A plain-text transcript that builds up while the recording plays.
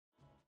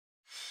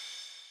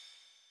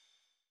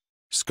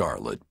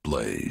scarlet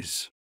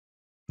blaze.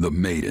 The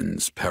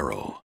Maiden's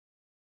Peril.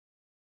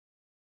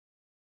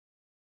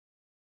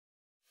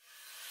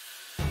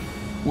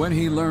 When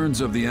he learns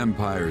of the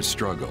Empire's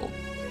struggle,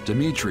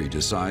 Dimitri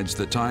decides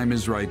the time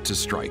is right to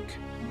strike.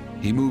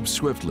 He moves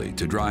swiftly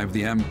to drive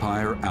the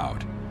Empire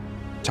out,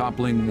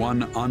 toppling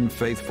one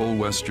unfaithful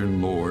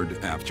Western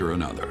lord after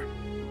another.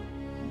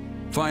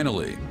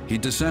 Finally, he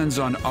descends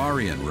on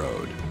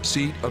Arianrhod,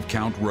 seat of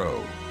Count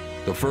Ro,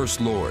 the first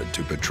lord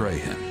to betray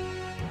him.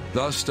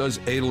 Thus does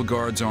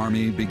Edelgard's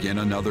army begin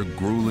another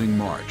grueling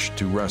march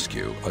to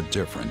rescue a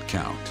different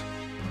count.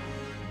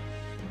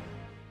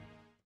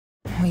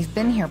 We've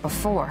been here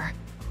before.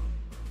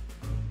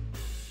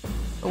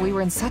 But we were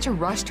in such a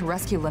rush to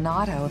rescue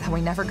Lenato that we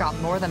never got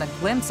more than a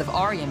glimpse of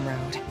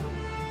Arianrhod.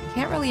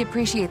 Can't really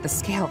appreciate the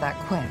scale that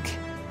quick.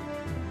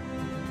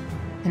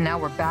 And now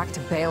we're back to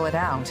bail it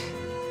out.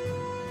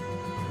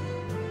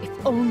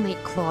 If only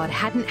Claude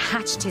hadn't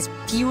hatched his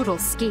futile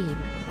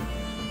scheme.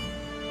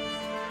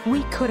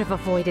 We could have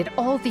avoided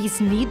all these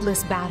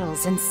needless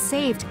battles and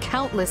saved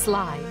countless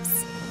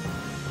lives.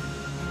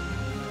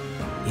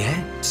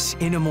 Yet,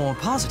 in a more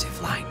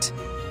positive light,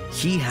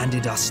 he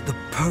handed us the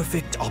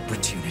perfect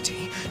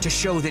opportunity to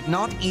show that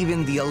not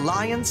even the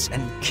Alliance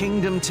and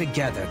Kingdom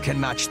together can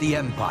match the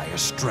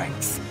Empire's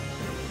strength.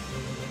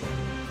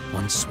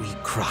 Once we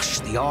crush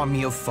the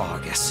army of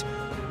Fargus,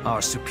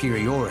 our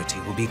superiority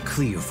will be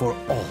clear for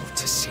all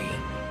to see.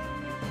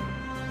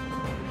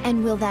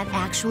 And will that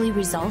actually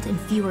result in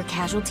fewer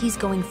casualties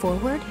going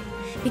forward?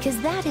 Because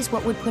that is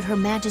what would put Her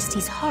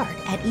Majesty's heart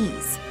at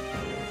ease.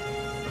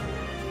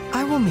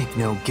 I will make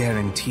no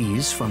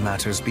guarantees for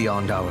matters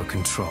beyond our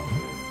control.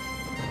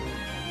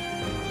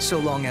 So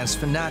long as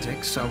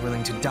fanatics are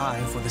willing to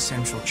die for the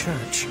Central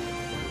Church,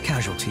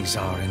 casualties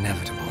are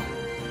inevitable.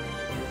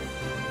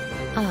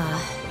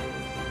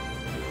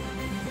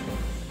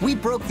 We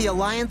broke the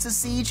Alliance's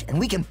siege, and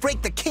we can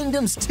break the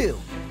Kingdom's too!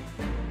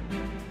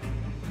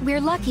 We're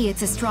lucky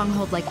it's a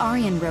stronghold like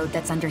Arianrhod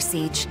that's under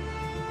siege.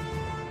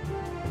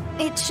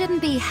 It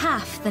shouldn't be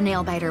half the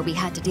nail-biter we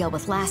had to deal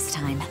with last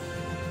time.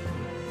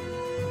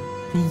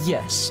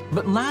 Yes,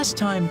 but last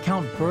time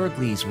Count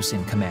Bergles was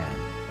in command.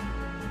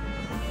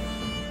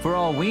 For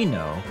all we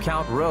know,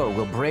 Count Ro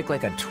will break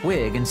like a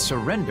twig and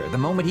surrender the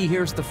moment he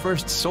hears the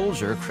first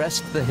soldier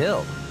crest the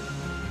hill.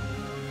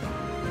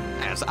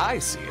 As I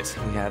see it,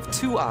 we have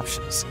two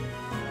options.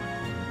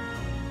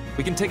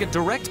 We can take a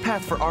direct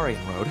path for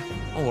Arianrhod,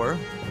 or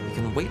we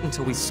can wait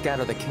until we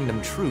scatter the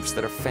Kingdom troops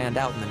that are fanned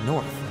out in the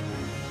north.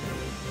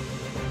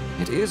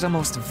 It is a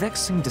most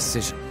vexing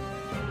decision.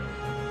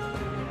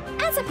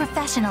 As a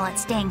professional at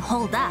staying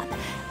holed up,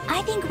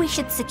 I think we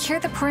should secure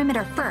the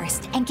perimeter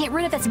first and get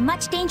rid of as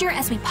much danger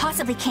as we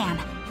possibly can.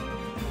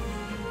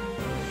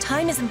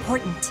 Time is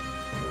important.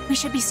 We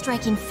should be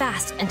striking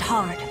fast and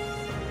hard.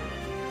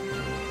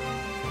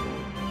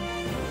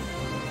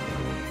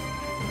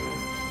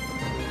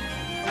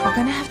 We're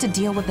gonna have to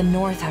deal with the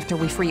North after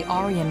we free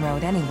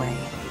Arianrhod anyway,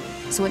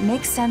 so it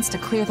makes sense to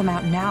clear them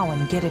out now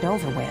and get it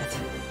over with.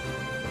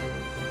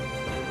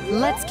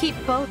 Let's keep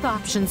both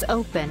options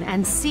open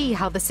and see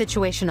how the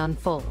situation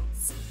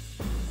unfolds.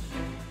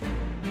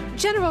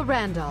 General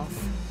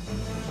Randolph.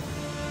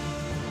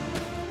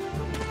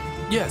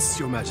 Yes,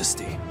 Your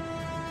Majesty.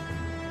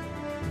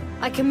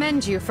 I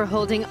commend you for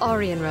holding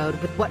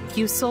Arianrhod with what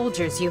few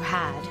soldiers you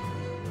had.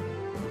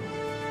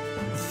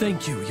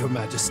 Thank you, Your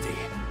Majesty.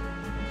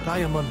 But I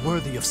am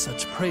unworthy of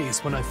such praise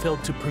when I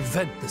failed to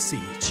prevent the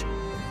siege.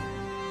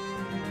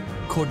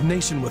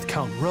 Coordination with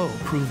Count Ro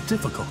proved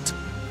difficult.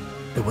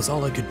 It was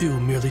all I could do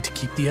merely to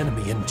keep the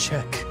enemy in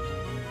check.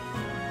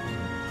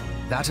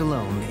 That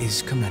alone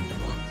is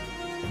commendable.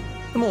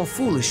 The more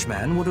foolish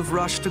man would have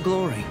rushed to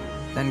glory,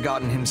 and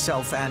gotten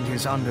himself and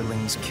his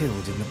underlings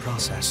killed in the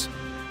process.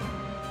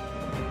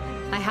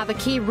 I have a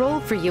key role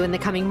for you in the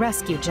coming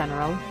rescue,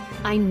 General.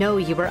 I know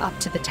you were up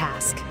to the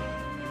task.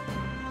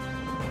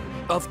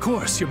 Of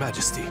course, Your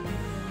Majesty.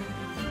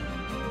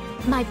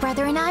 My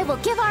brother and I will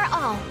give our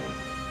all.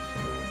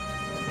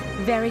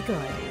 Very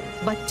good.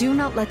 But do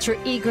not let your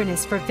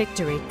eagerness for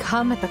victory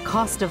come at the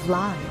cost of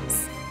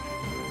lives.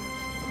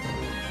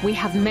 We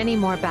have many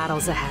more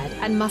battles ahead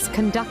and must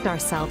conduct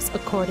ourselves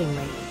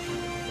accordingly.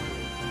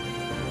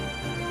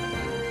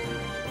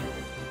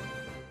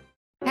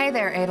 Hey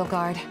there,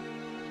 Edelgard.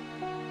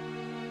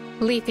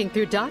 Leafing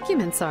through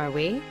documents, are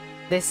we?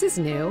 This is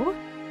new.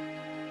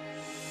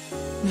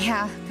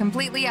 Yeah,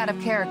 completely out of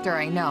character,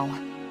 I know.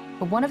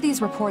 But one of these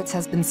reports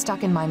has been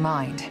stuck in my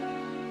mind.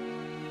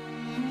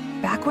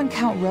 Back when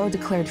Count Ro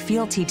declared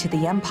fealty to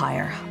the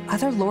Empire,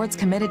 other lords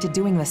committed to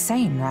doing the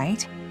same,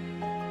 right?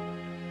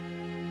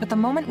 But the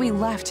moment we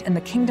left and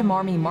the Kingdom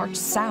army marched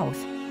south,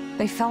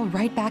 they fell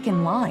right back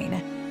in line.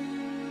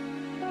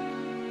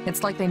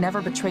 It's like they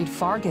never betrayed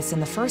Fargus in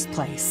the first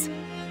place.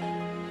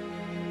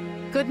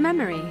 Good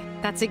memory.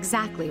 That's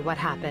exactly what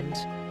happened.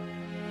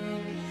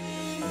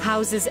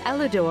 Houses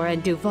Elidor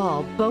and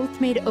Duval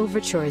both made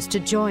overtures to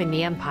join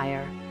the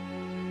Empire.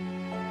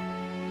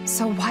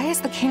 So why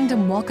is the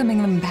Kingdom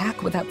welcoming them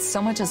back without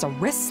so much as a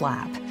wrist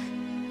slap?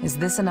 Is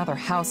this another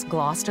House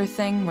Gloucester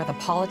thing where the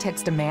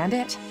politics demand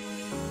it?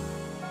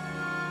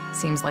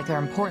 Seems like their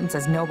importance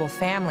as noble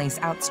families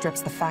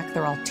outstrips the fact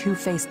they're all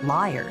two-faced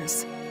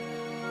liars.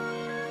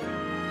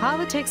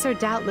 Politics are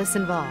doubtless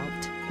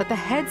involved, but the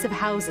heads of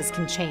houses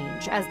can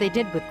change, as they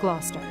did with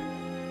Gloucester.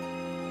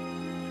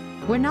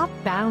 We're not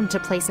bound to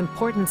place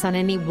importance on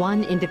any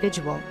one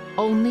individual,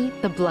 only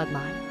the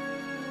bloodline.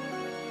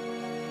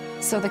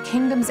 So the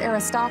kingdom's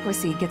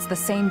aristocracy gets the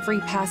same free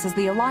pass as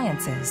the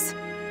alliances?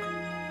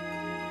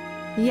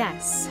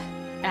 Yes,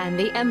 and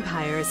the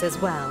empires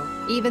as well,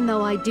 even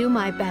though I do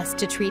my best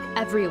to treat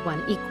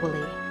everyone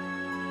equally.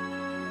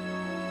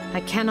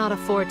 I cannot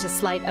afford to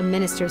slight a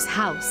minister's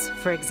house,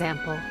 for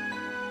example.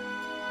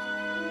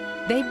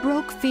 They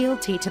broke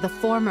fealty to the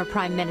former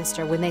prime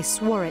minister when they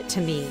swore it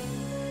to me.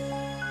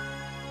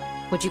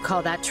 Would you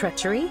call that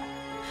treachery?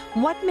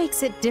 What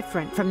makes it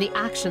different from the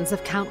actions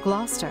of Count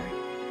Gloucester?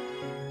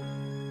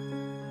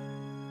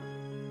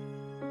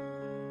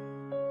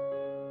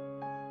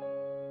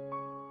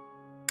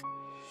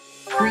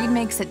 Greed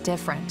makes it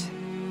different,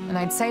 and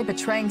I'd say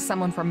betraying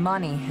someone for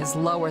money is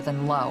lower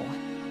than low.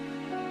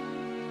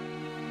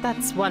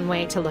 That's one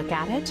way to look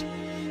at it.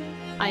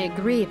 I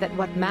agree that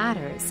what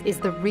matters is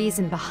the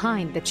reason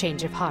behind the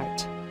change of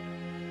heart.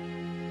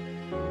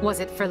 Was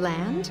it for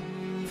land?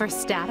 For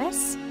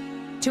status?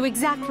 To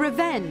exact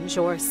revenge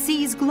or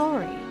seize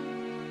glory?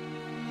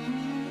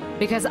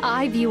 Because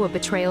I view a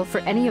betrayal for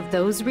any of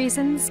those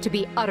reasons to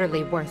be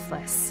utterly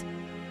worthless.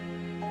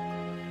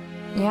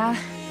 Yeah,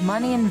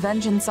 money and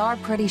vengeance are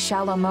pretty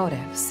shallow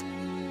motives.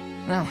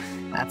 Well,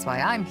 that's why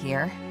I'm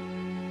here.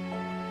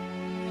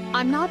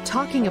 I'm not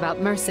talking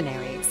about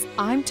mercenaries.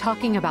 I'm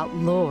talking about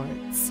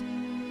lords.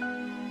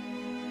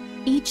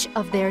 Each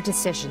of their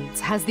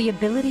decisions has the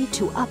ability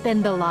to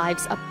upend the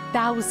lives of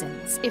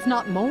thousands, if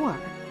not more.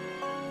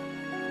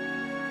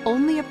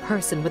 Only a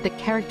person with the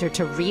character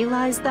to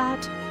realize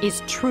that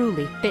is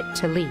truly fit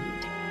to lead.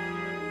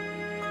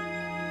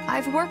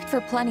 I've worked for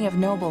plenty of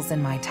nobles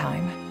in my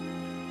time.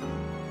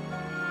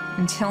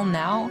 Until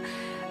now,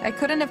 I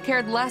couldn't have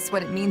cared less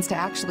what it means to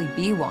actually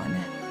be one.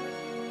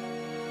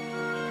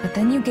 But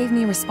then you gave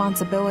me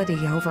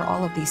responsibility over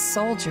all of these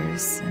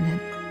soldiers, and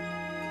it...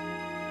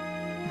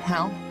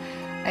 Well,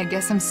 I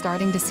guess I'm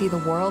starting to see the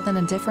world in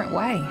a different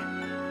way.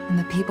 And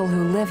the people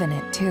who live in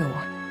it, too.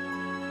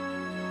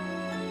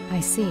 I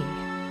see.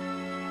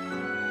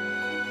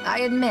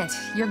 I admit,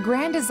 your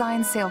grand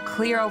designs sail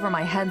clear over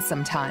my head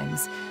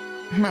sometimes.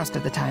 Most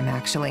of the time,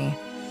 actually.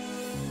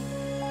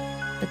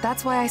 But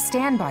that's why I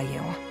stand by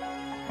you.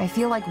 I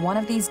feel like one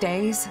of these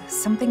days,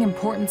 something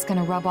important's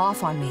gonna rub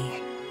off on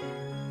me.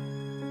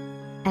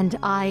 And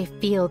I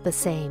feel the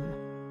same.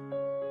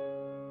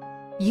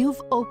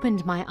 You've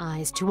opened my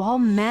eyes to all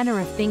manner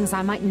of things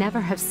I might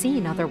never have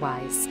seen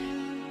otherwise.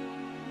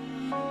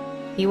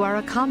 You are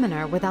a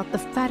commoner without the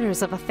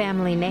fetters of a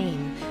family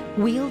name,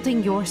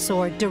 wielding your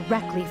sword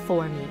directly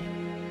for me.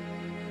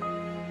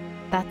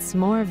 That's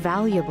more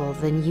valuable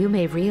than you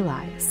may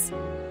realize.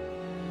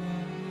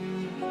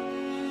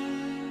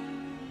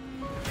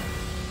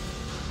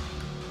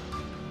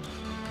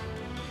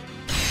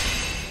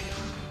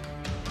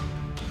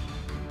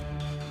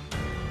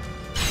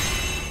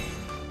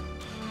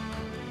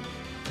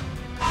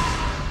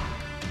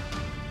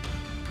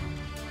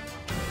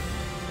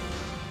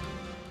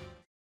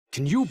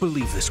 Can you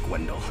believe this,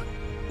 Gwendol?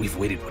 We've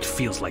waited what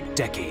feels like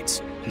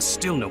decades, and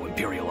still no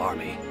Imperial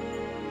army.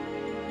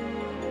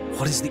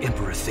 What is the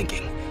Emperor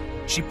thinking?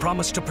 She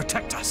promised to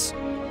protect us.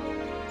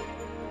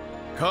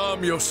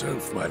 Calm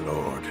yourself, my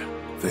lord.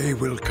 They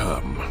will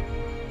come.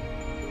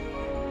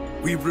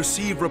 We've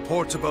received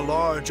reports of a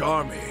large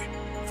army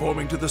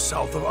forming to the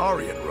south of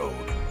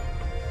Arianrhod.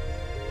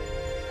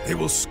 They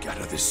will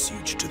scatter this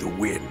siege to the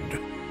wind.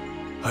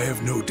 I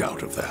have no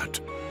doubt of that.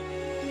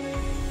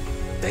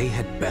 They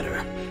had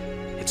better.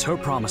 It's her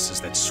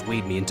promises that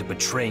swayed me into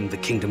betraying the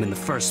kingdom in the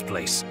first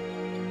place.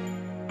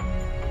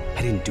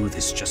 I didn't do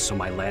this just so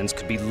my lands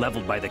could be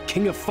leveled by the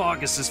King of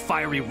Fargus's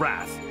fiery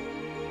wrath.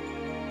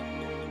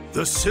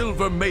 The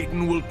Silver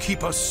Maiden will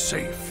keep us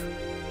safe.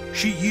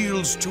 She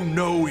yields to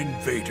no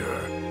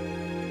invader.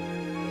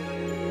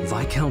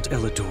 Viscount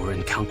Elidor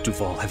and Count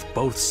Duval have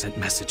both sent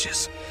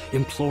messages,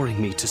 imploring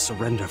me to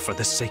surrender for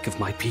the sake of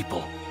my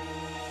people.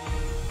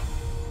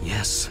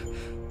 Yes,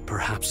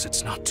 perhaps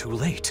it's not too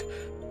late.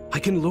 I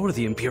can lure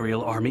the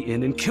Imperial army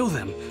in and kill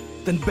them,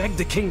 then beg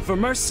the king for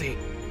mercy.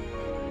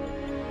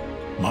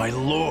 My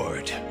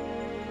lord.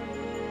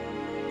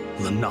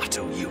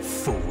 Lonato, you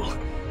fool.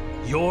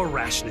 Your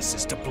rashness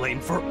is to blame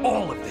for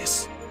all of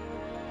this.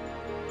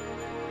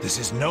 This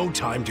is no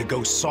time to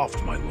go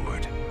soft, my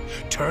lord.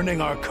 Turning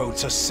our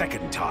coats a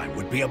second time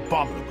would be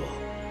abominable.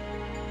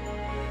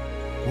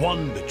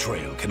 One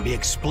betrayal can be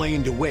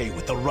explained away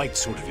with the right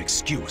sort of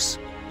excuse,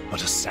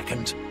 but a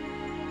second?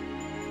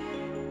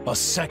 A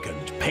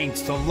second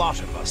paints the lot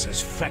of us as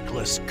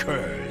feckless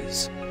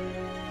curs.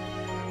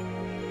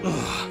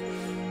 Ugh.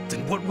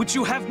 Then what would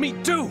you have me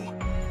do?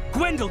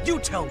 Gwendol, you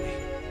tell me!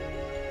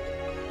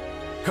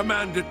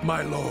 Command it,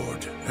 my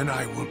lord, and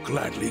I will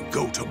gladly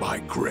go to my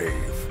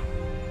grave.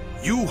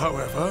 You,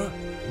 however,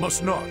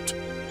 must not.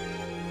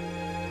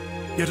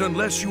 Yet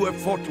unless you have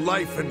fought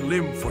life and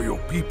limb for your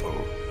people,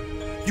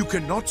 you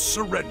cannot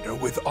surrender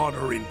with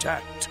honor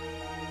intact.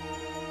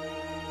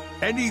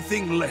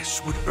 Anything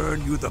less would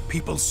earn you the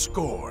people's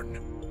scorn,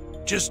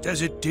 just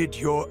as it did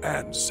your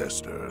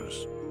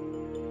ancestors.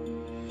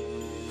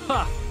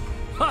 Ha!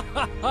 Ha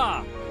ha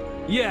ha!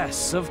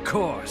 Yes, of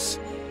course.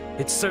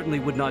 It certainly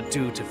would not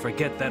do to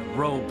forget that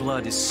Ro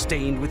blood is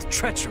stained with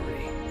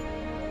treachery.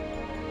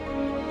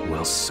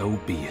 Well, so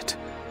be it.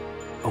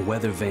 A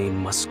weather vane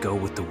must go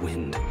with the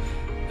wind,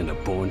 and a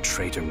born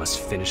traitor must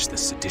finish the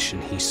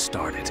sedition he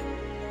started.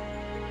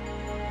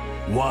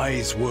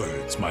 Wise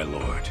words, my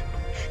lord.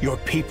 Your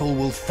people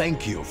will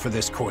thank you for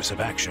this course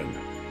of action.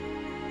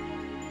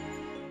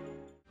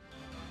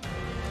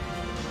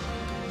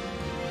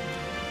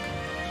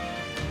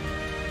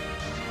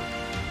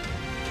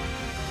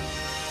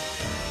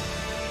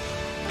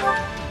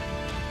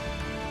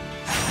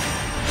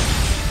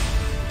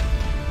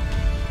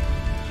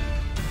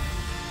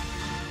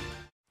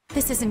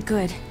 This isn't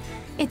good.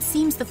 It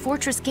seems the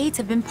fortress gates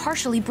have been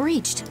partially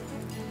breached.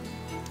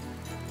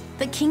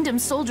 The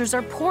kingdom's soldiers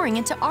are pouring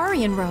into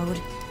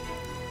Arianrhod.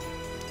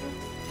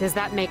 Does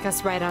that make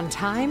us right on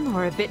time,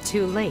 or a bit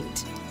too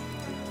late?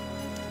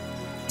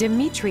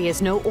 Dimitri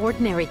is no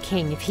ordinary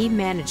king if he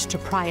managed to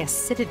pry a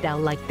citadel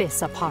like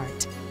this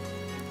apart.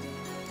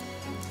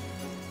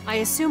 I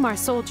assume our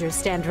soldiers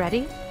stand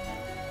ready?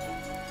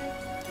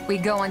 We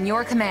go on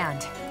your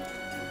command.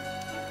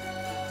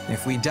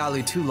 If we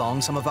dally too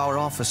long, some of our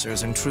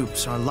officers and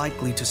troops are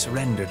likely to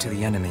surrender to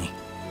the enemy.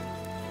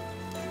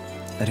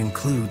 That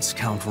includes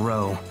Count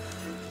Ro,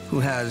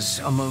 who has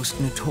a most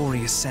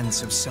notorious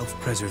sense of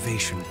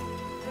self-preservation.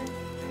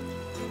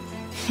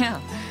 Yeah,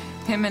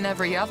 him and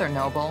every other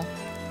noble.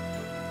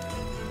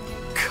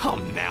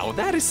 Come now,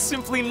 that is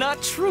simply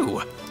not true.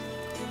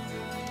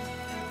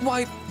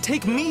 Why,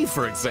 take me,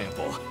 for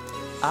example.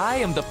 I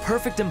am the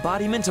perfect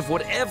embodiment of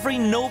what every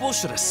noble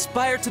should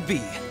aspire to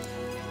be.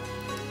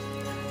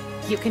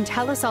 You can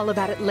tell us all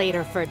about it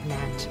later,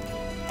 Ferdinand.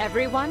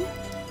 Everyone,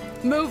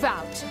 move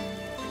out.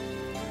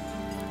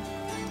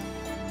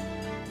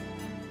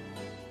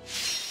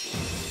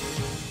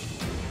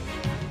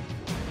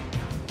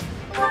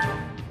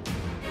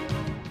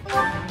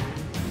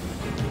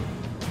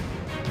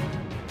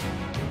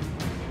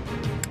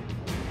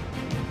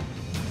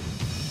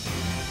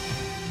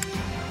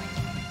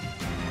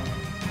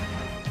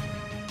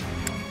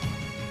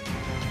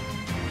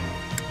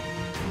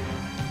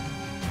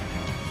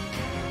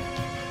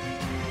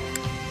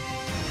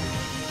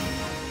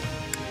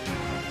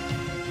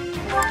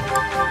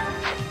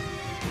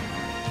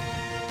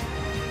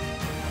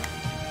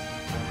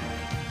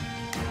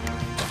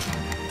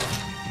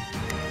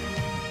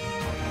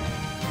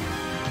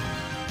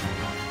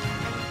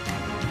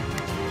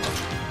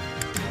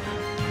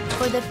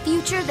 For the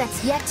future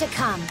that's yet to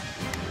come.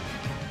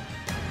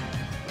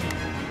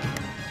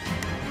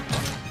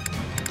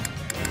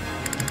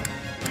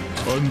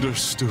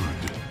 Understood.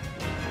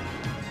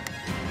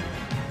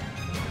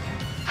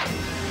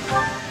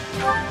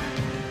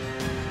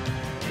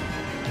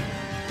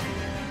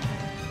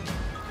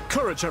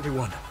 Courage,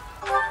 everyone.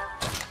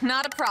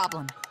 Not a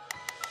problem.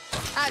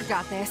 I've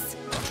got this.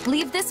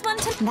 Leave this one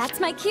to... That's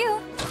my cue.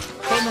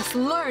 They must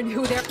learn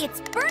who they're... It's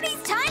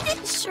Bernie's time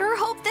to... Sure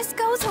hope this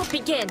goes well.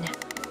 Begin.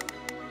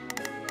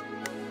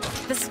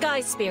 The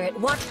Sky Spirit,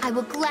 what? I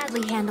will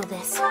gladly handle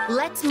this.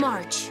 Let's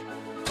march.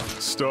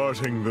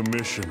 Starting the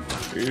mission.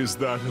 Is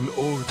that an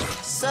order?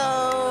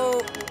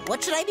 So,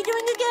 what should I be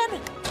doing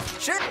again?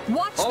 Sure.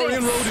 Watch this!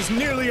 Arianrhod is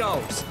nearly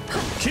ours.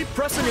 Keep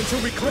pressing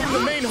until we claim the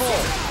main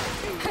hall.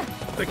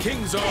 The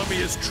king's army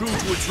is true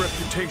to its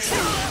reputation.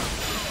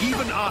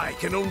 Even I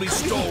can only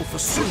stall for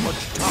so much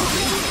time.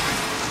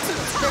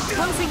 They're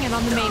closing in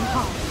on the main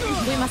hall.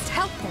 We must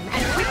help them,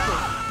 and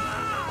quickly.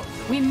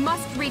 We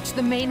must reach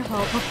the main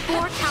hall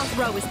before Count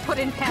Ro is put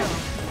in peril.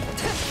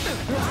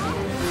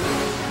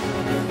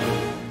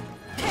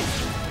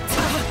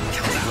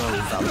 Count Ro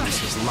values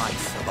his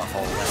life above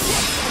all else.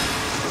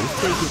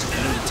 If they get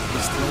blade to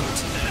his throat,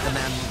 the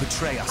man will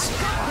betray us in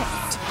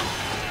quiet.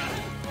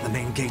 The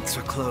main gates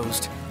are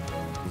closed.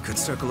 We could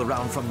circle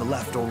around from the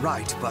left or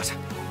right, but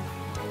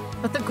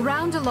the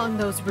ground along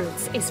those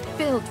routes is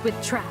filled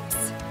with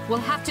traps. We'll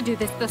have to do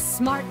this the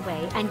smart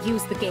way and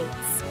use the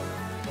gates.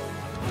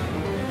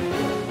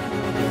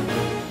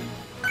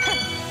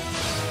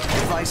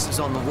 Devices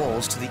on the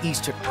walls to the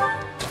east are...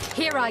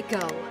 Here I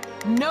go.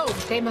 No,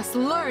 they must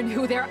learn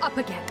who they're up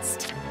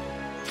against.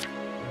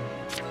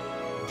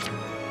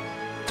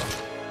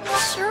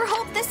 Sure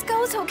hope this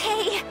goes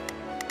okay.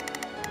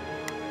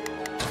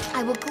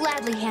 I will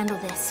gladly handle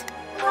this.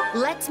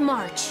 Let's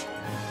march.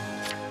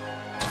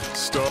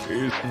 Stop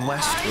it.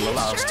 West will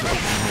allow us to open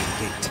the main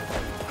gate.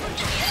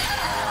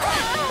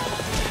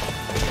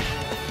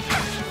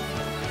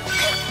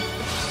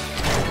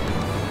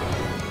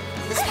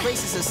 This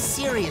place is a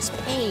serious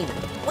pain.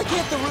 Why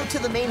can't the route to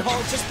the main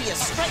hall just be a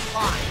straight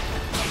line?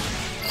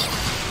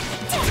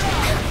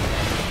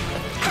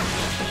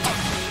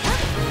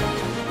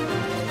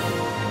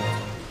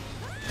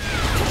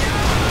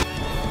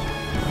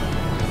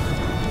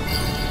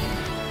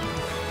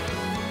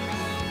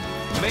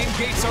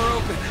 gates are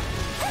open.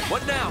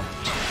 What now?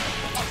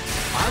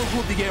 I'll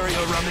hold the area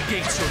around the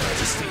gates, Your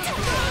Majesty.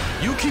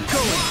 You keep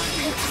going.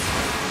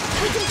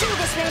 We can do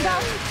this, Rainbow.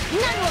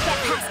 None will get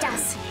past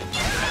us.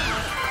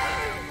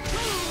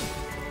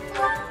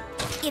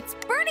 It's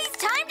Birdie's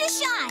time to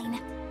shine.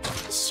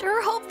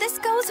 Sure hope this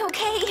goes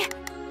okay.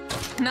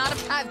 Not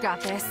if I've got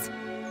this.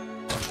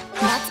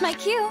 That's my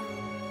cue.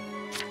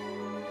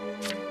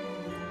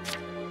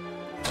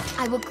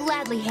 I will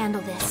gladly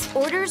handle this.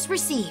 Orders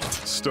received.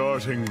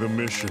 Starting the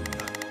mission.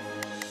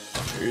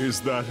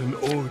 Is that an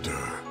order?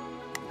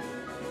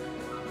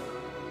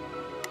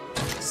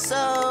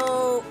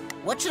 So,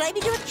 what should I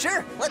be doing?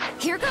 Sure,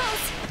 Here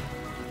goes.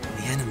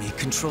 The enemy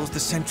controls the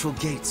central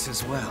gates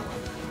as well.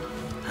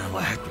 How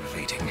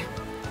aggravating.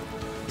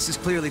 This is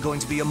clearly going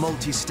to be a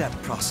multi-step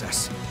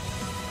process.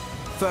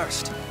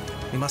 First,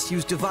 we must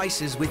use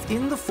devices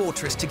within the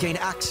fortress to gain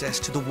access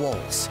to the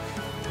walls,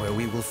 where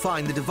we will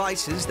find the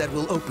devices that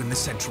will open the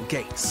central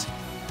gates.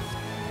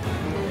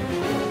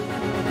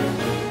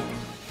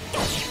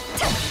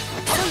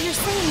 So you're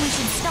saying we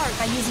should start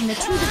by using the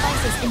two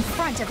devices in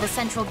front of the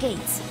central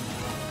gates?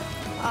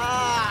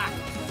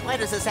 Why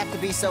does this have to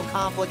be so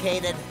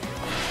complicated?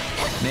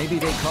 Maybe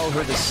they call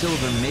her the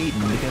Silver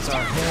Maiden because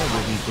our hair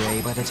will be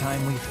gray by the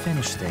time we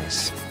finish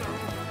this.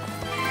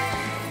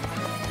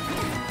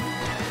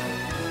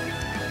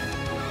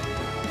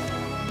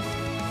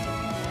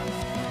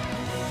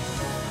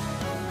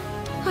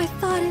 I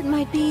thought it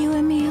might be you,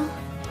 Emile.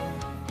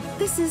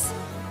 This is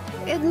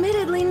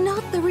admittedly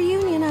not the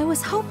reunion I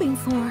was hoping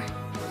for.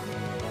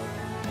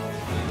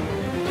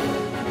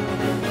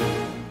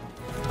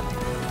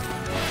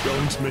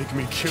 Don't make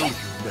me kill you,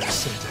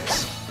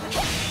 Mercedes.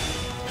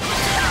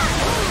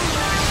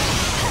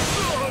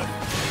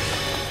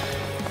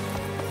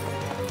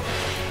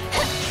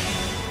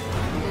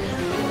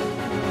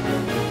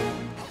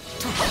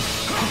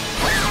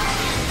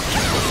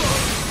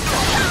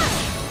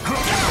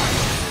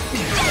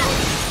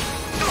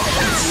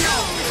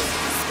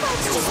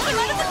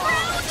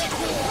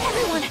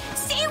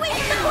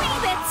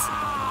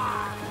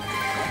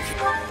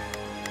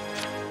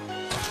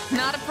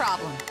 Not a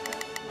problem.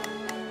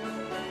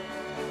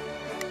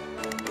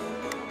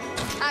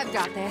 I've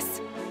got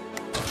this.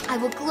 I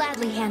will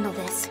gladly handle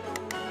this.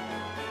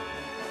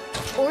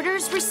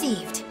 Orders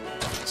received.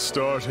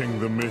 Starting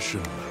the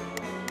mission.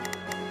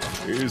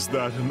 Is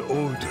that an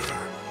order?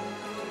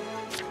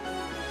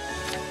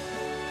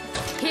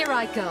 Here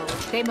I go.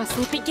 They must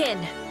begin.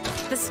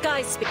 The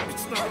sky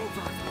spirits. We'll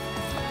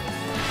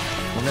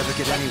never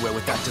get anywhere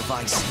with that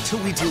device until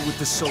we deal with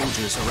the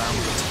soldiers around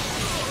it.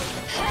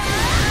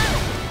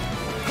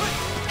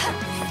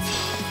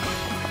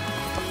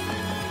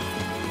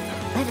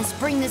 Let us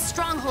bring this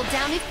stronghold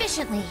down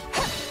efficiently.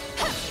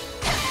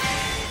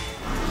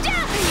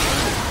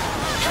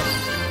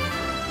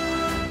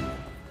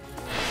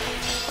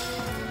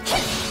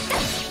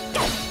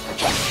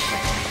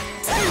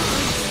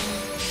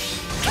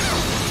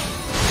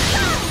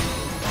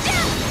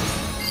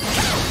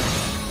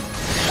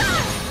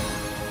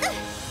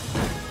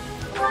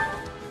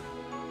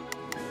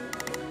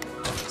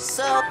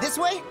 So, this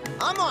way?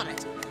 I'm on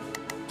it.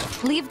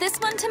 Leave this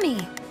one to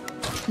me.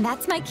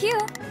 That's my cue.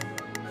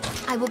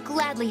 I will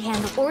gladly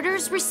handle.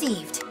 Orders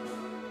received.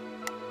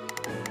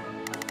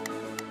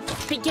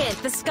 Begin.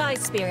 The sky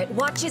spirit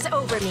watches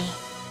over me.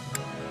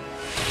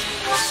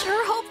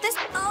 Sure hope this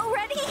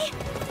already.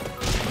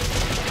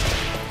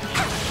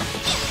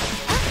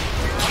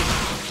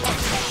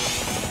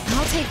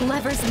 I'll take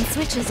levers and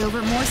switches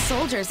over more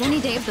soldiers any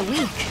day of the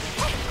week.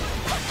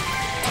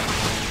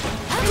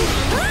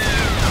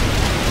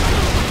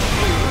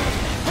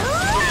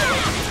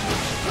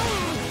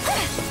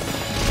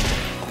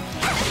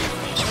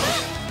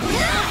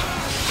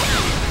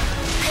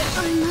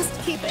 I must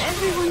keep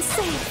everyone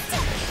safe.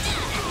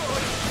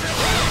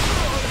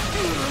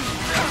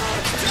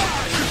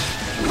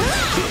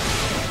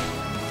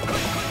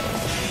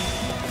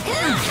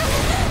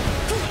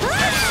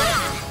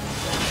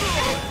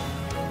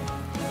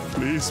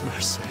 Please,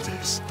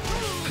 Mercedes.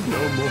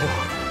 No more.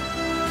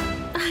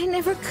 I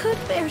never could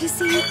bear to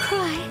see you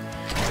cry.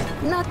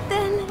 Not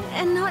then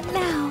and not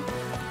now.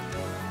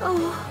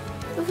 Oh,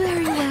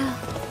 very well.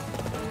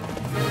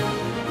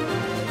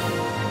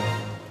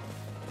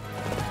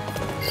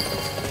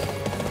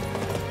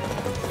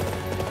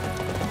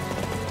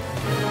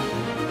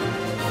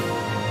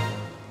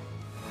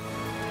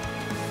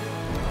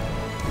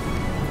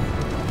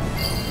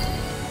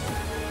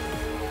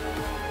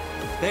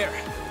 There.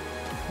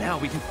 Now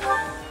we can...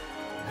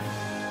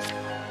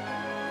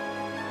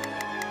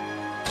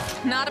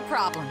 Not a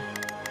problem.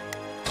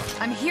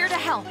 I'm here to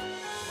help.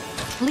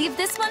 Leave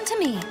this one to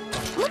me.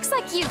 Looks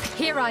like you...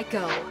 Here I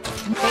go.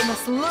 They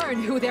must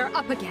learn who they're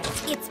up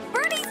against. It's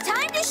Birdie's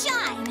time to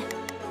shine.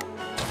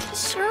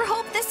 Sure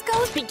hope this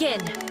goes. Begin.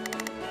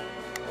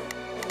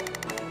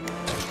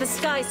 The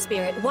sky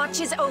spirit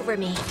watches over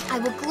me. I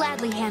will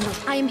gladly handle.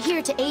 I am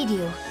here to aid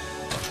you.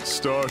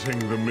 Starting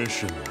the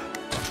mission.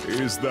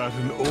 Is that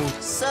an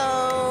oath?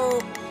 So,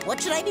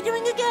 what should I be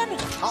doing again?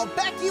 I'll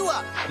back you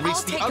up.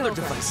 Reach the other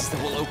devices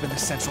that will open the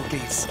central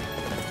gates.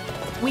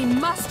 We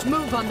must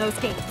move on those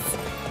gates.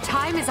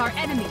 Time is our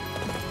enemy.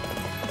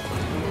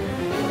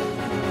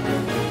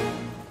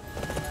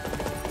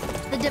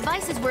 The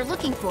devices we're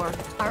looking for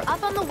are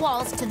up on the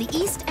walls to the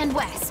east and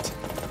west.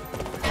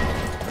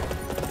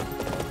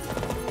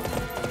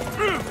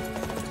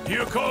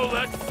 You call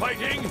that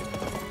fighting?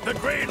 The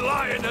Great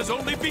Lion has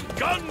only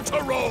begun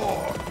to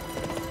roar!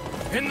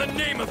 In the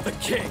name of the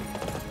king,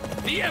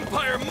 the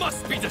Empire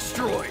must be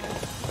destroyed!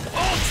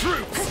 All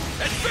troops,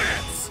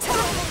 advance!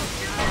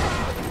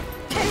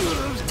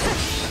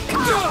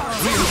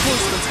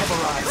 Reinforcements have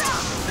arrived.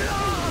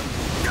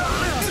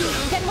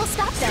 Then we'll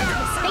stop them.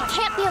 They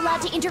can't be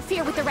allowed to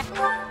interfere with the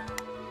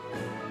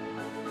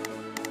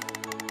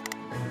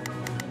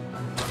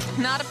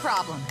Not a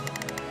problem.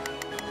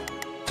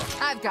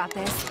 I've got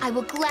this. I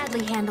will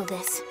gladly handle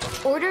this.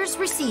 Orders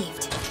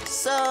received.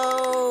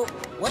 So,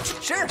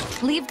 sure.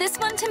 Leave this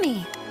one to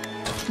me.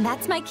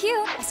 That's my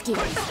cue. Excuse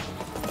me.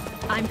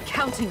 I'm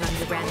counting on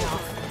you,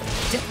 Randolph.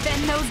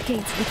 Defend those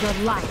gates with your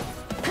life.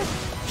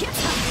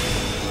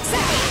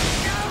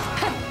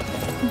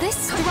 This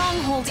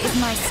stronghold is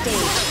my stage,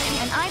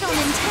 and I don't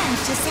intend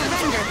to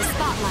surrender the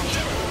spotlight.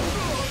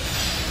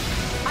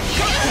 I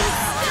got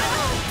this!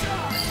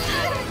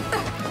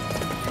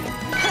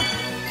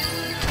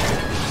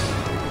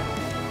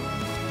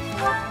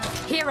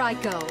 Here I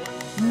go.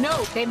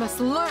 No, they must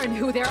learn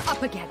who they're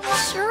up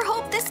against. Sure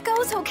hope this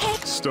goes okay.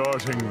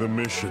 Starting the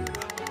mission.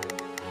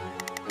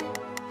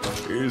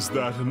 Is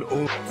that an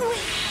oath?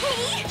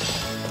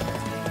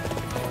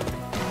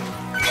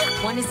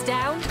 One is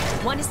down,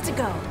 one is to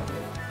go.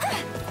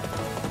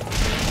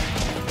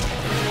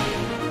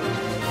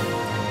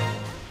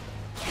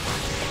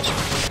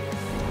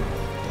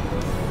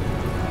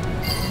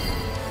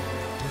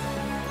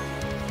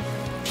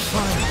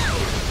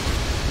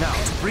 Now,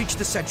 to breach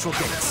the central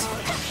gates.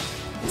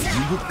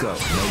 You will go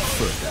no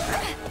further.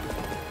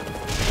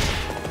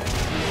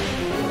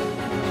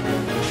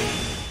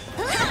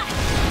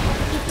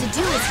 If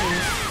Dedu is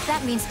here,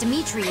 that means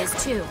Dimitri is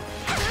too.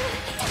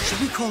 Should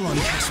we call on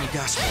Castle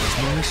Gaspar's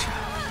militia?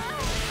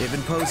 They've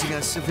been posing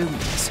as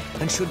civilians,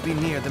 and should be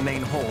near the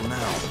main hall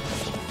now.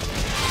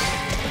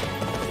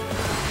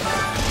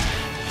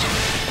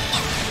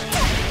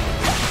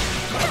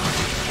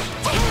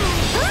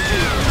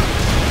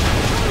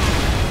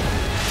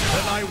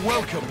 Then I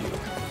welcome you.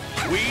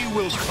 We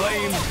will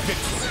claim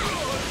victory.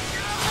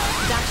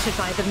 That should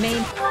buy the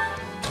main...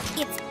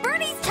 It's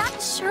Bernie's time.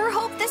 Sure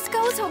hope this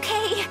goes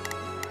okay.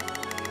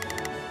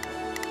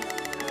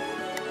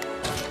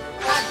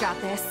 I've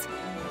got this.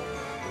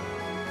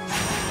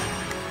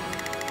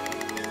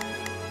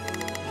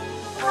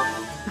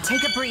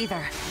 Take a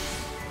breather.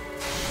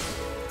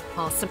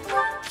 Awesome.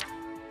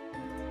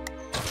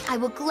 I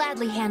will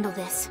gladly handle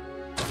this.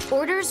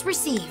 Orders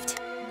received.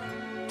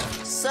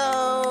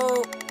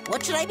 So,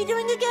 what should I be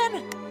doing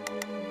again?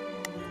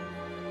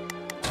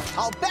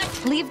 I'll back...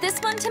 Leave this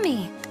one to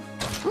me.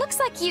 Looks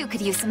like you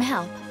could use some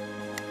help.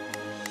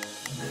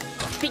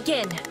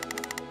 Begin.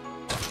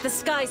 The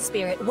Sky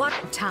Spirit, what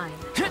time?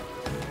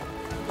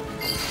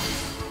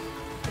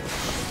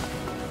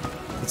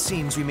 It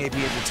seems we may be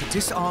able to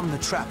disarm the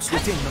traps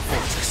within the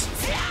fortress.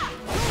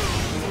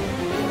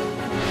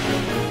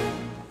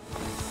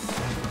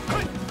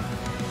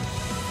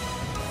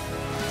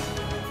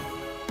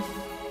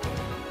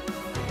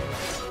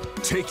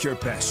 Take your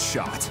best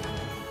shot.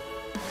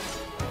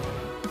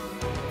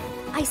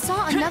 I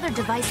saw another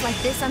device like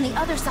this on the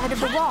other side of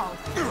the wall.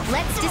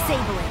 Let's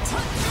disable it.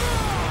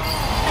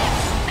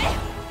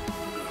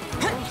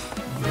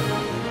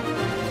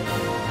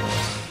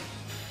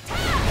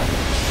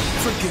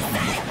 Forgive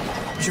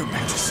me, Your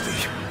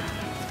Majesty.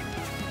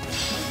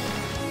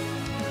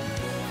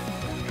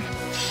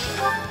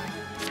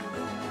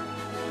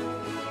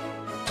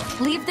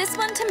 Leave this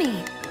one to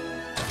me.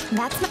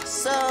 That's my...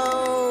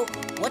 So,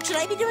 what should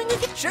I be doing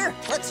again? Sure,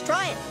 let's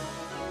try it.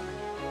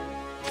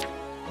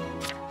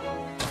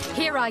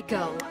 Here I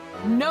go.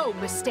 No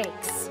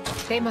mistakes.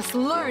 They must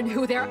learn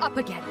who they're up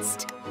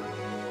against.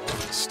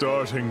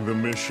 Starting the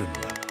mission.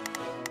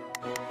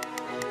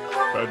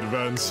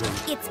 Advancing.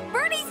 It's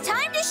Bernie's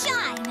time to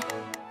shine!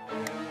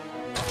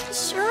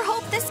 Sure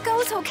hope this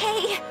goes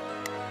okay.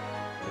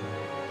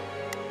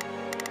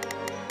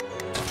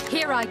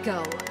 Here I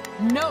go.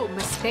 No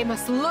they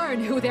must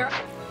learn who they're...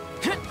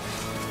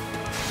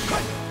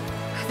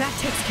 That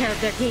takes care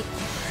of their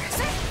gatekeepers.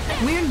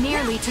 We're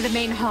nearly to the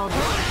main hall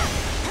door.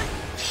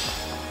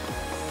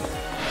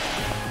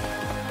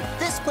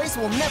 This place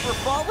will never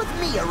fall with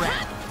me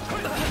around.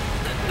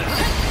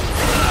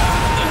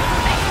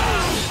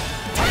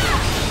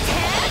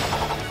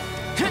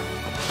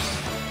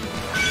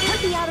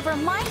 We'd be out of our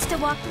minds to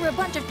walk through a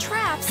bunch of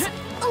traps.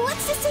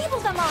 Let's disable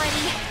them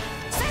already.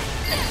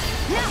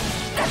 Now.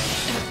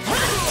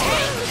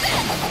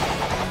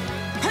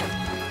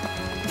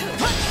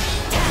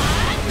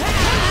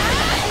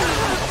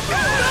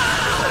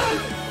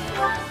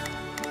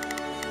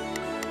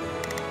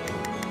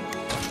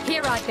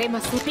 They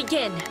must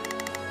begin.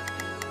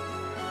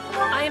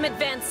 I am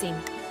advancing.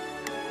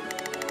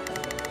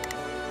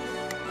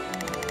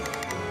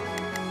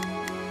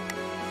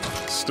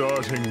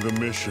 Starting the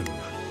mission.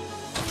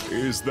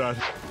 Is that...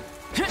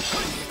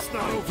 It's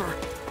not over.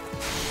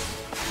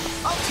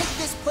 I'll take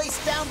this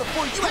place down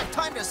before you have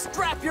time to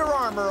strap your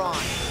armor on.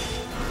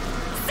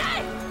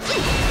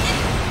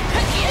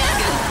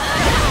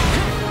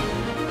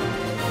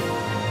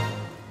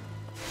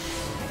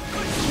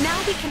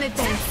 Now we can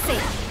advance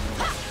safe.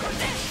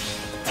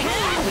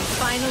 We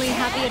finally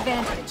have the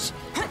advantage.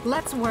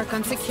 Let's work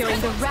on securing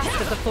the rest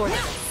of the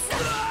fortress.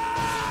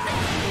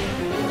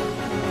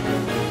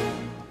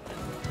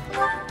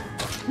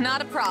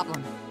 Not a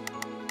problem.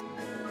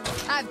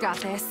 I've got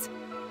this.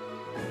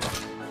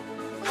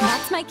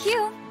 That's my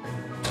cue.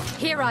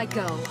 Here I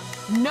go.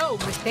 No,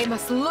 but they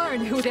must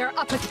learn who they're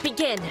up to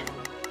begin.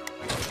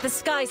 The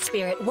Sky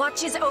Spirit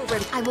watches over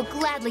me. I will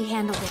gladly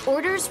handle it.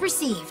 Orders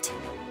received.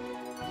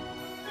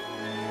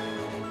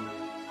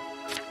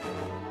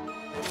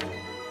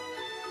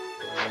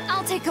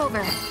 I'll take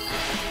over.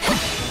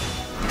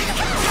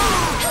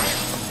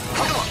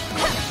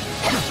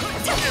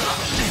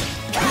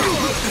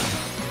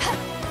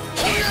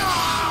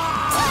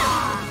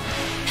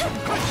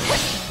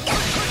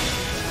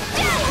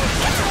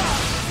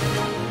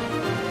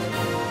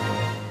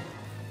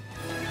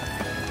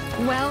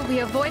 Well, we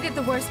avoided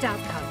the worst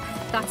outcome.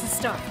 That's a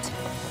start.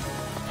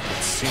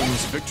 It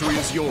seems victory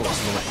is yours,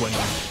 Lord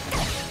Gwendolyn.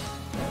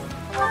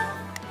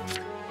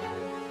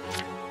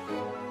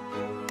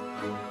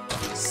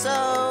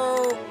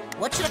 So,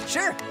 what should I...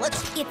 Sure,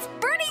 let's... It's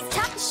Bernie's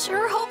time.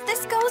 Sure hope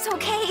this goes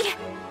okay.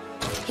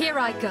 Here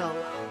I go.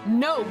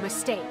 No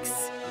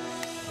mistakes.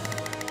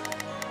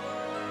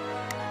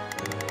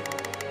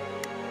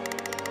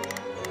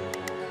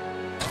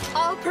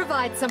 I'll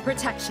provide some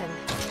protection.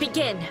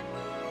 Begin.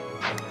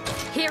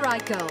 Here I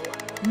go.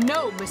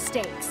 No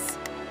mistakes.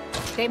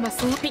 They must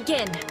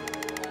begin.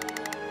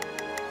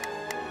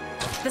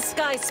 The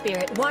Sky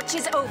Spirit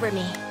watches over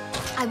me.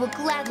 I will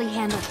gladly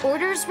handle.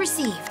 Orders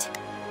received.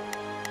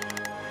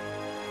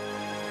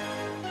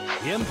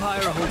 The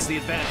Empire holds the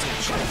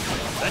advantage.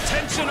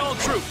 Attention all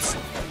troops!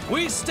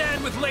 We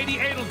stand with Lady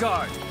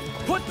Edelgard.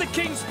 Put the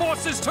King's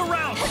forces to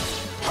rout!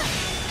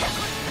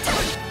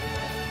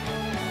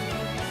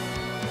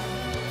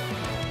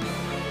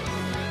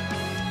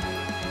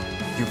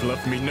 You've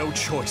left me no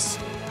choice.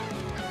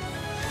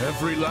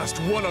 Every last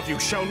one of you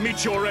shall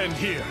meet your end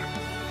here.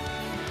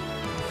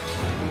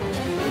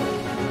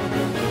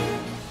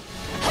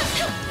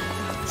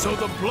 So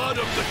the blood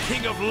of the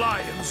King of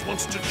Lions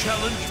wants to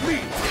challenge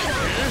me.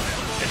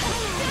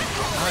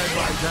 I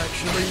might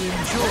actually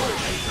enjoy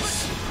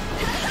this.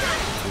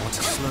 If we want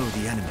to slow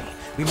the enemy,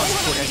 we must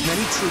put as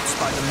many troops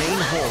by the main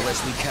hall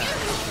as we can.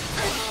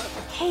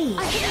 Hey,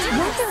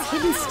 weren't there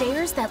hidden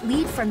stairs that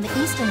lead from the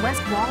east and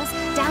west walls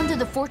down to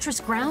the fortress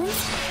grounds?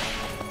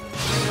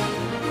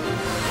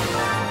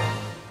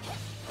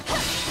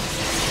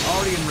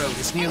 Arianrhod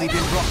has nearly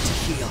been brought to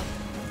heel.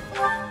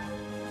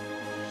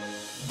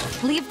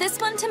 Leave this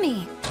one to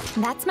me.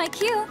 That's my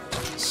cue.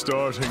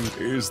 Starting,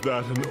 is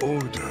that an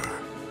order?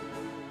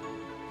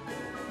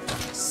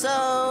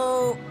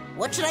 So,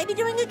 what should I be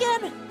doing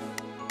again?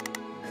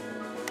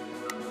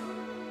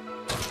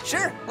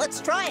 Sure,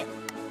 let's try it.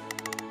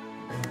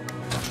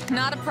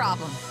 Not a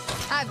problem.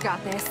 I've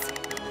got this.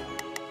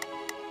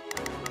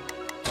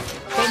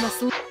 They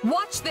must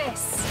watch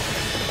this.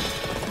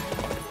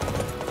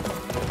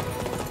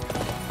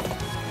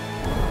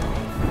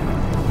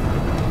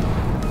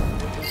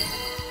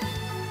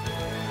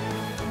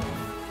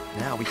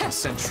 Now we can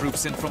send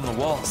troops in from the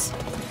walls.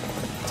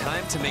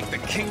 Time to make the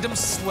kingdom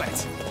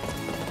sweat.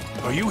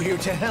 Are you here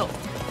to help?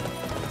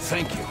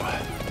 Thank you.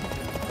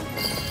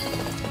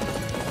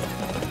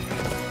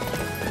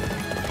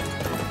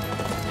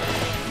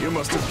 You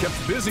must have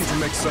kept busy to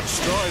make such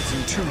strides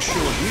in 2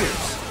 short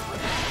years.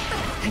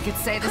 I could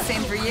say the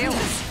same for you.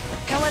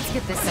 Now let's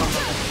get this over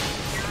with.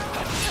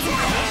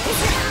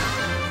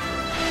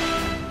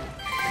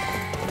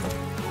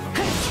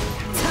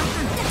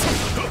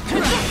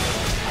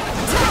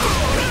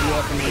 You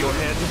offer me your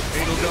head,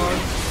 Edelgard?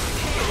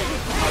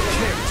 How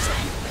cares?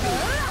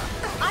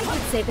 I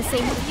could say the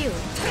same with you.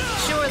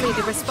 Surely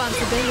the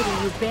responsibility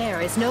you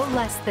bear is no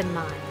less than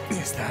mine.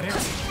 Is that it?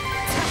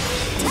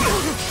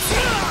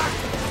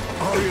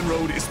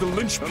 Arianrhod is the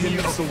linchpin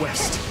of the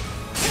West.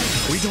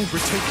 We don't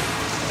retake it.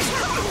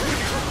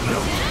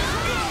 No.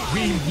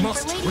 We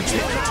must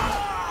retake it.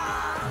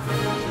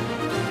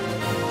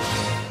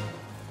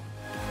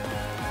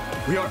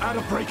 We are at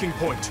a breaking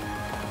point.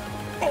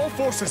 All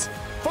forces,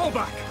 fall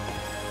back!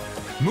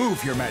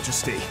 Move, Your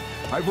Majesty.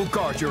 I will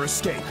guard your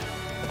escape.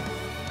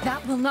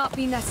 That will not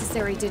be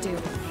necessary to do.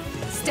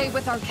 Stay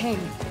with our king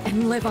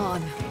and live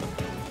on.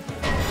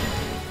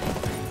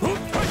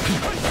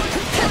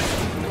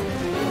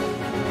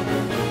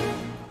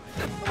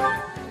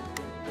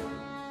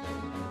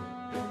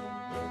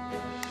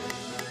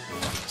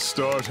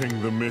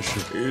 Starting the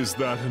mission. Is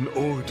that an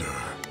order?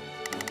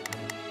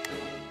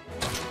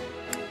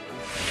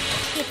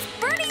 It's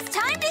Bernie's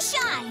time to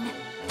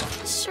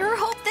sure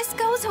hope this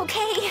goes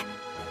okay.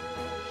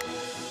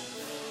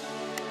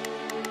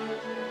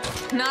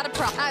 Not a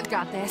problem. I've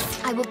got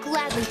this. I will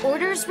gladly.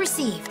 Orders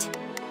received.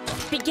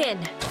 Begin.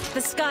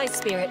 The Sky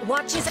Spirit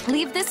watches.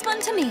 Leave this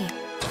one to me.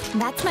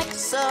 That's my...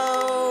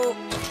 So...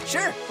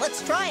 Sure,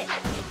 let's try it.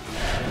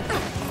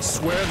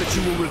 Swear that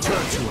you will return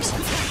to us.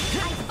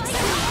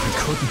 I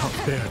could not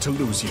bear to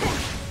lose you.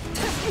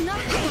 Not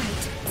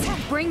quite.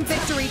 Bring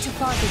victory to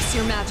Fargus,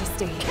 Your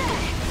Majesty.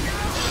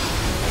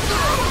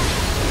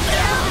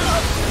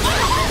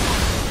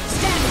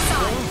 Stand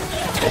aside.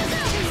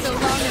 So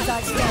long as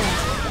I stand,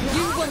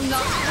 you will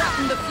not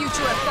threaten the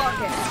future of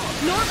Fargus,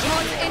 nor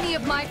cause any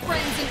of my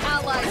friends and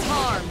allies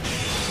harm.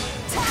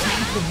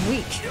 I've been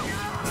weak.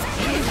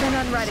 I've been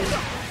unready.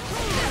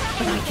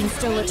 But I can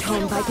still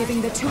atone by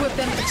giving the two of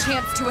them a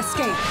chance to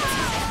escape.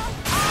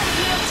 I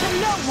yield to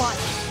no one!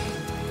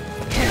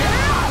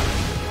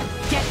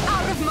 Get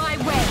out of my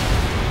way!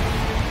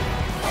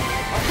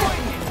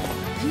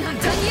 Not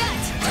done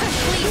yet!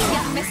 Please,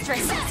 young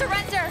mistress,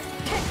 surrender!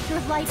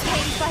 Your life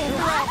hangs by a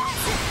thread.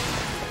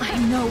 I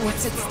know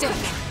what's at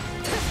stake.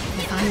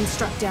 If I am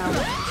struck down...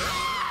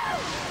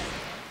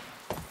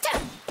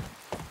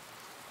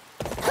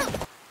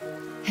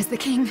 Is the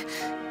king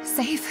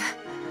safe?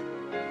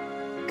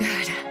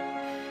 Good.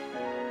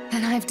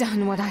 Then I've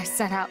done what I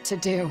set out to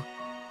do.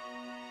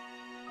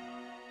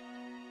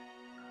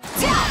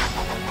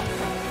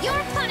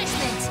 Your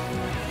punishment!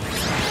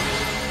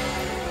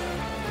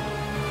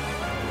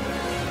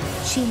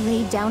 She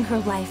laid down her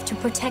life to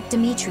protect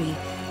Dimitri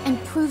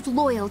and proved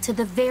loyal to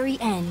the very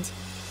end.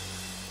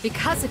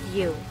 Because of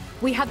you,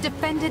 we have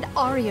defended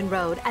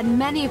Arianrhod and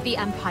many of the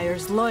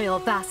Empire's loyal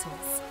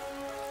vassals.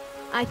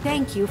 I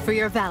thank you for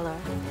your valor.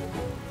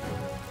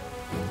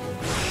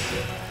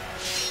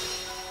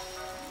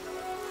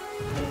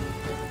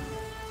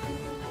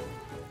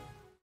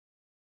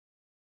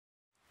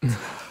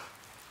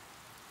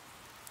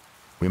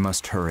 We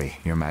must hurry,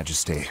 Your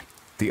Majesty.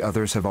 The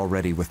others have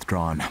already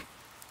withdrawn.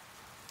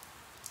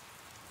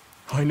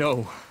 I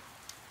know.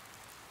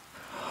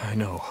 I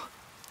know.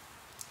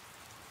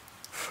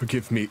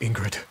 Forgive me,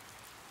 Ingrid.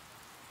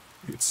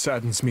 It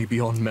saddens me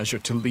beyond measure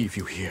to leave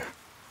you here.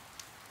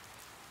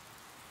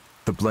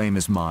 The blame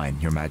is mine,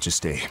 Your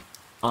Majesty.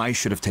 I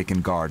should have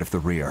taken guard of the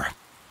rear.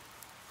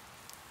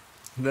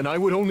 Then I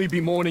would only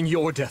be mourning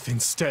your death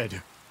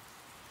instead.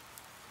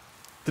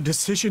 The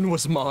decision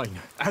was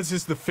mine, as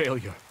is the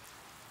failure.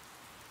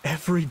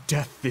 Every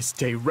death this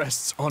day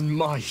rests on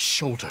my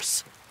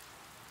shoulders.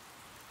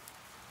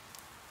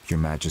 Your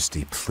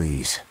Majesty,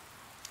 please.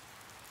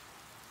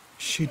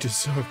 She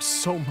deserved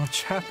so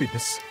much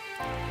happiness.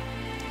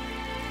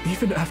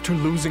 Even after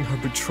losing her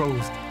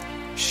betrothed,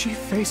 she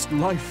faced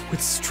life with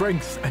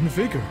strength and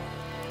vigor,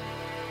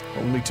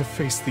 only to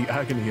face the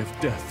agony of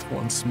death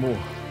once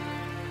more.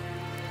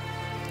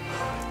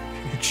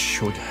 It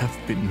should have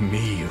been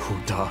me who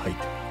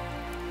died.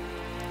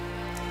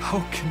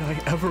 How can I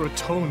ever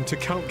atone to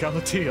Count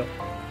Galatea?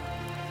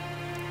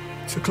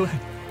 To Glenn?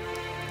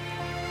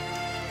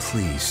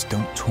 Please,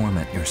 don't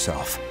torment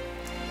yourself.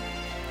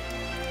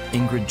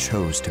 Ingrid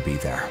chose to be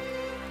there,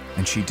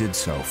 and she did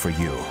so for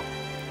you.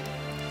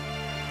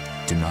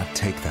 Do not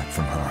take that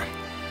from her.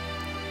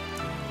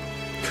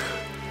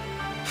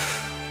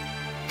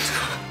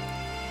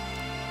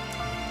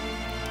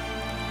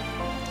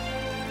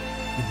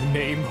 In the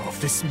name of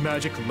this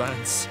magic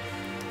lance,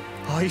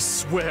 I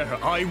swear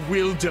I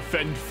will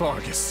defend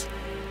Fargus.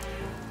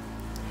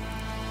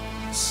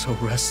 So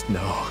rest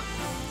now.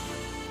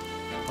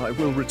 I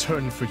will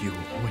return for you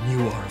when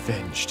you are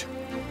avenged.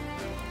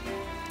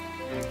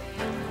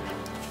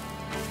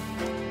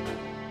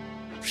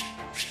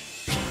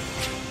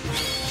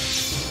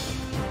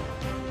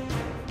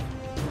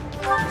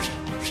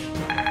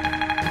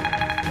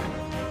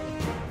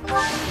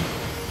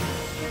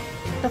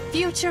 The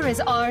future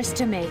is ours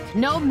to make,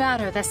 no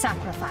matter the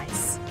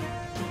sacrifice.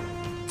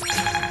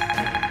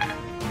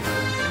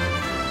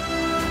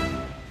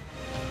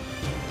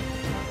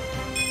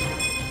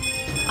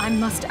 I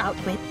must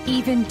outwit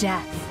even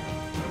death.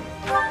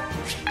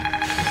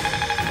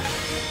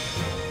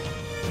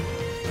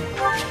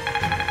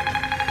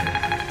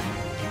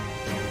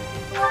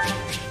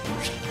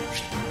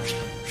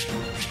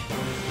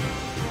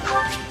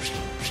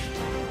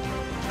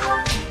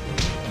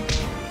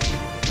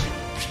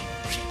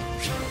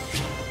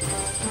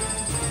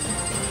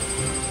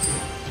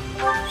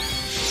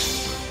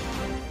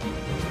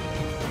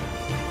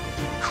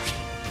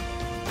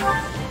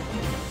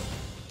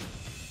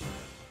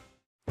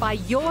 By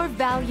your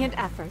valiant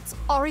efforts,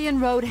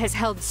 Arianrhod has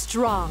held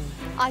strong.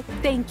 I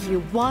thank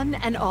you, one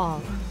and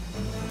all.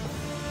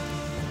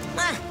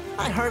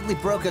 I hardly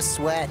broke a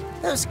sweat.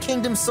 Those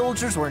kingdom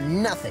soldiers were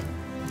nothing.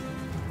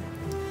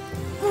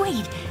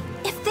 Wait,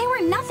 if they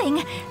were nothing,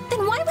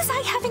 then why was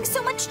I having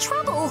so much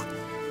trouble?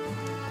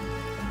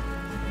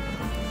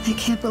 I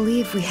can't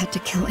believe we had to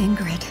kill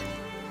Ingrid.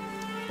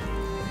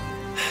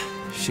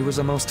 She was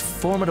a most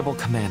formidable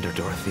commander,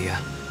 Dorothea.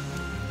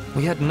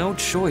 We had no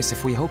choice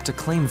if we hoped to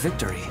claim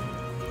victory.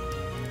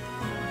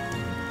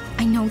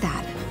 I know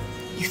that.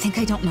 You think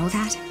I don't know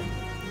that?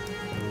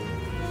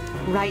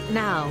 Right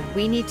now,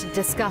 we need to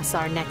discuss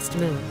our next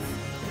move.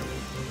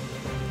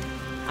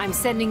 I'm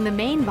sending the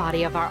main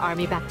body of our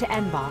army back to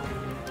Enbar.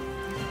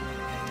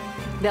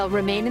 They'll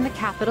remain in the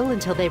capital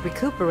until they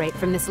recuperate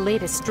from this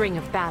latest string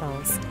of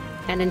battles,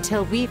 and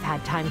until we've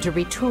had time to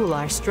retool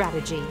our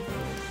strategy.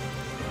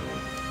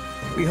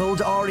 We hold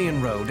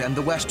Arianrhod and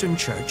the Western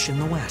Church in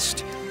the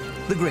west,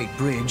 the Great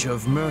Bridge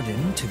of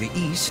Myrddin to the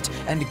east,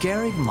 and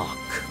Garreg Mach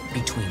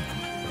between them.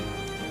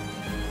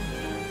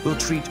 We'll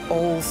treat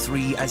all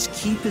three as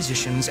key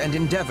positions and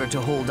endeavor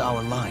to hold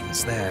our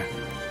lines there.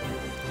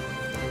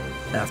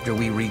 After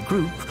we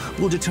regroup,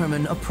 we'll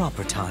determine a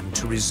proper time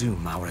to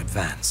resume our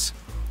advance.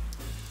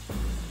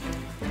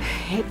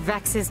 It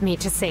vexes me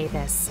to say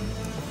this,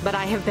 but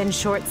I have been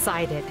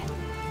short-sighted.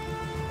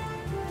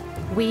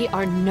 We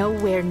are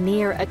nowhere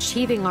near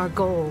achieving our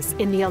goals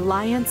in the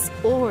Alliance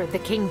or the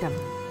Kingdom.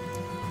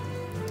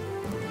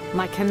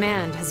 My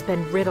command has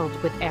been riddled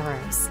with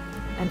errors,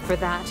 and for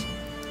that,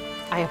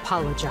 I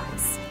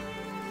apologize.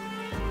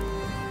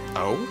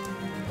 Oh?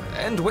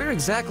 And where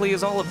exactly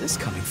is all of this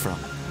coming from?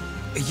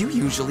 You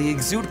usually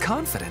exude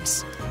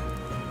confidence.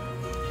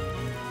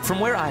 From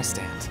where I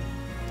stand,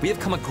 we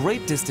have come a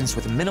great distance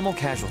with minimal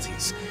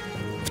casualties.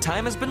 If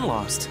time has been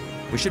lost,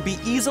 we should be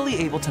easily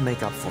able to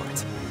make up for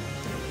it.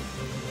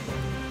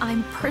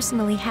 I'm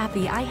personally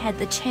happy I had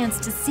the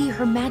chance to see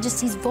Her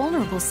Majesty's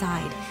vulnerable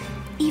side,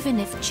 even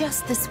if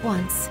just this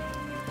once.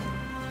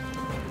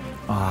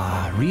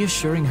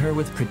 Reassuring her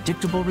with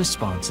predictable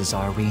responses,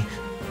 are we?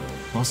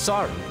 Well,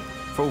 sorry.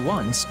 For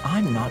once,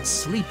 I'm not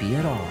sleepy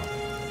at all.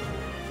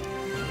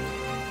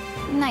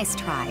 Nice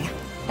try.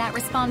 That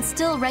response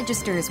still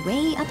registers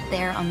way up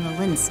there on the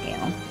Lin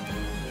scale.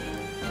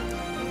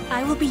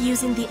 I will be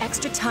using the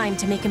extra time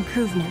to make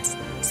improvements,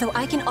 so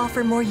I can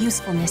offer more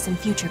usefulness in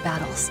future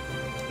battles.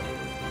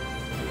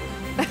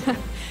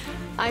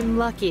 I'm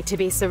lucky to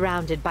be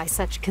surrounded by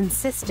such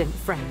consistent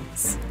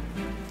friends.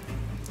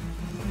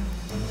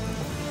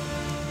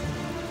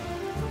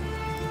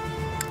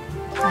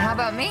 How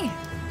about me?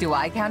 Do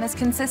I count as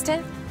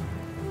consistent?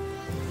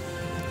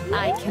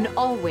 I can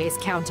always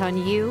count on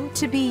you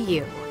to be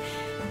you.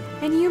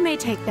 And you may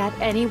take that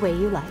any way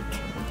you like.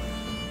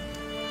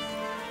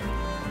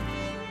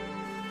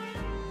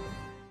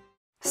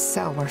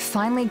 So we're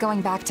finally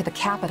going back to the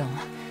capital.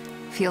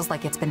 Feels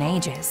like it's been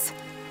ages.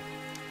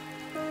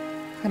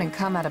 Couldn't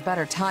come at a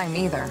better time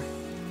either.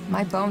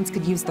 My bones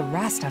could use the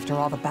rest after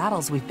all the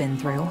battles we've been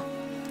through.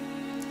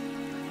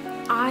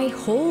 I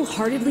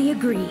wholeheartedly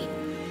agree.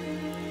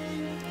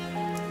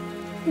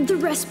 The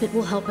respite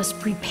will help us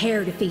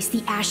prepare to face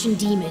the Ashen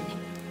Demon.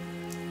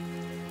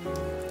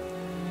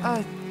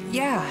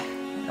 Yeah,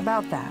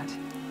 about that.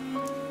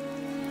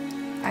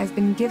 I've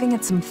been giving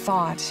it some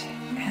thought,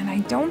 and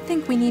I don't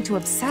think we need to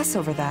obsess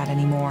over that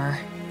anymore.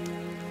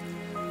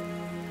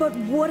 But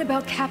what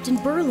about Captain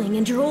Burling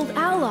and your old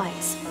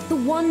allies? The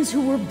ones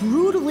who were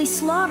brutally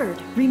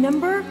slaughtered,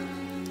 remember?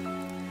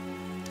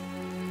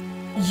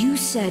 You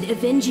said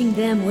avenging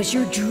them was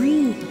your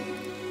dream.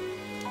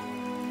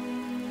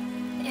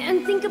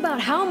 And think about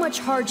how much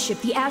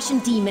hardship the Ashen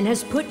Demon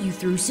has put you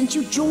through since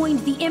you joined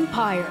the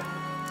Empire.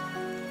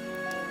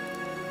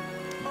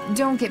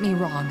 Don't get me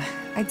wrong,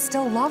 I'd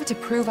still love to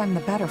prove I'm the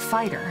better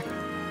fighter.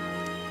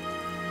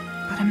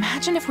 But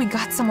imagine if we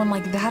got someone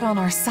like that on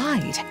our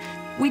side.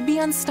 We'd be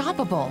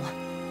unstoppable.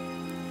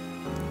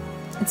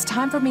 It's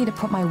time for me to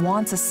put my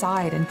wants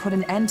aside and put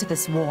an end to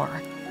this war.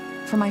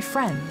 For my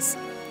friends.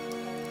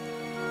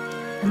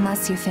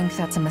 Unless you think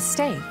that's a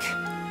mistake.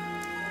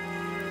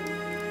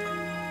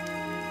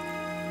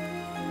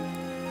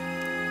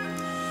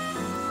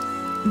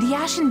 The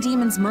Ashen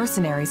Demon's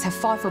mercenaries have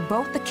fought for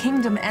both the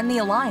Kingdom and the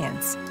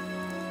Alliance.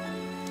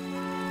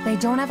 They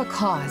don't have a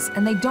cause,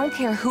 and they don't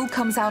care who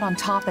comes out on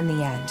top in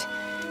the end.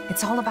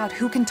 It's all about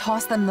who can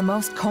toss them the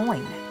most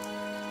coin.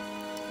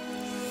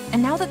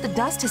 And now that the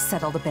dust has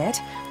settled a bit,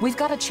 we've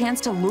got a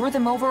chance to lure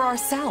them over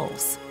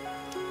ourselves.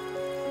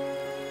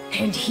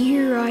 And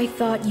here I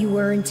thought you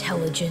were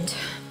intelligent.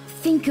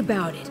 Think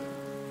about it.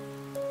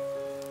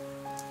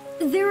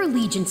 Their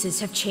allegiances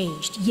have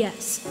changed,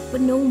 yes, but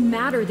no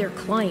matter their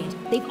client,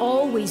 they've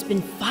always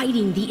been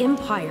fighting the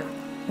Empire.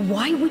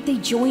 Why would they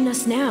join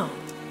us now?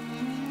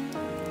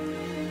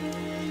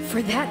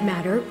 For that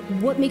matter,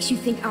 what makes you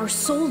think our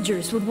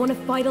soldiers would want to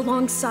fight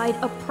alongside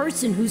a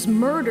person who's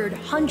murdered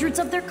hundreds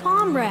of their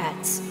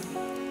comrades?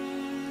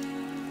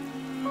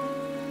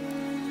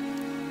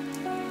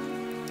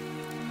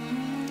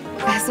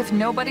 As if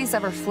nobody's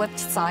ever flipped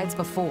sides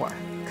before.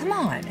 Come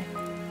on.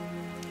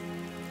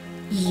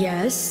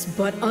 Yes,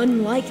 but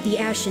unlike the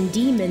Ashen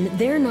Demon,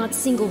 they're not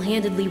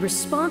single-handedly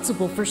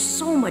responsible for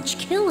so much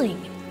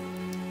killing.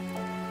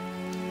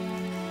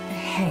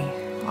 Hey,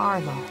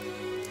 Arlo.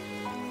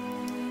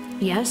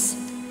 Yes?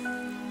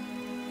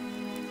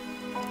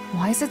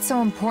 Why is it so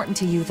important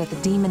to you that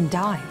the demon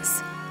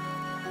dies?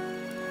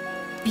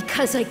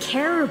 Because I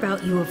care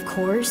about you, of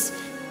course.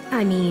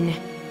 I mean,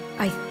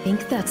 I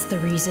think that's the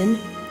reason.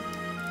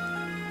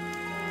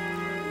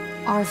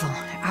 Arvel,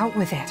 out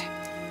with it.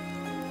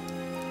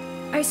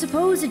 I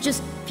suppose it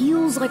just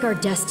feels like our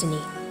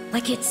destiny.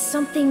 Like it's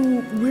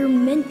something we're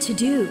meant to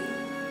do.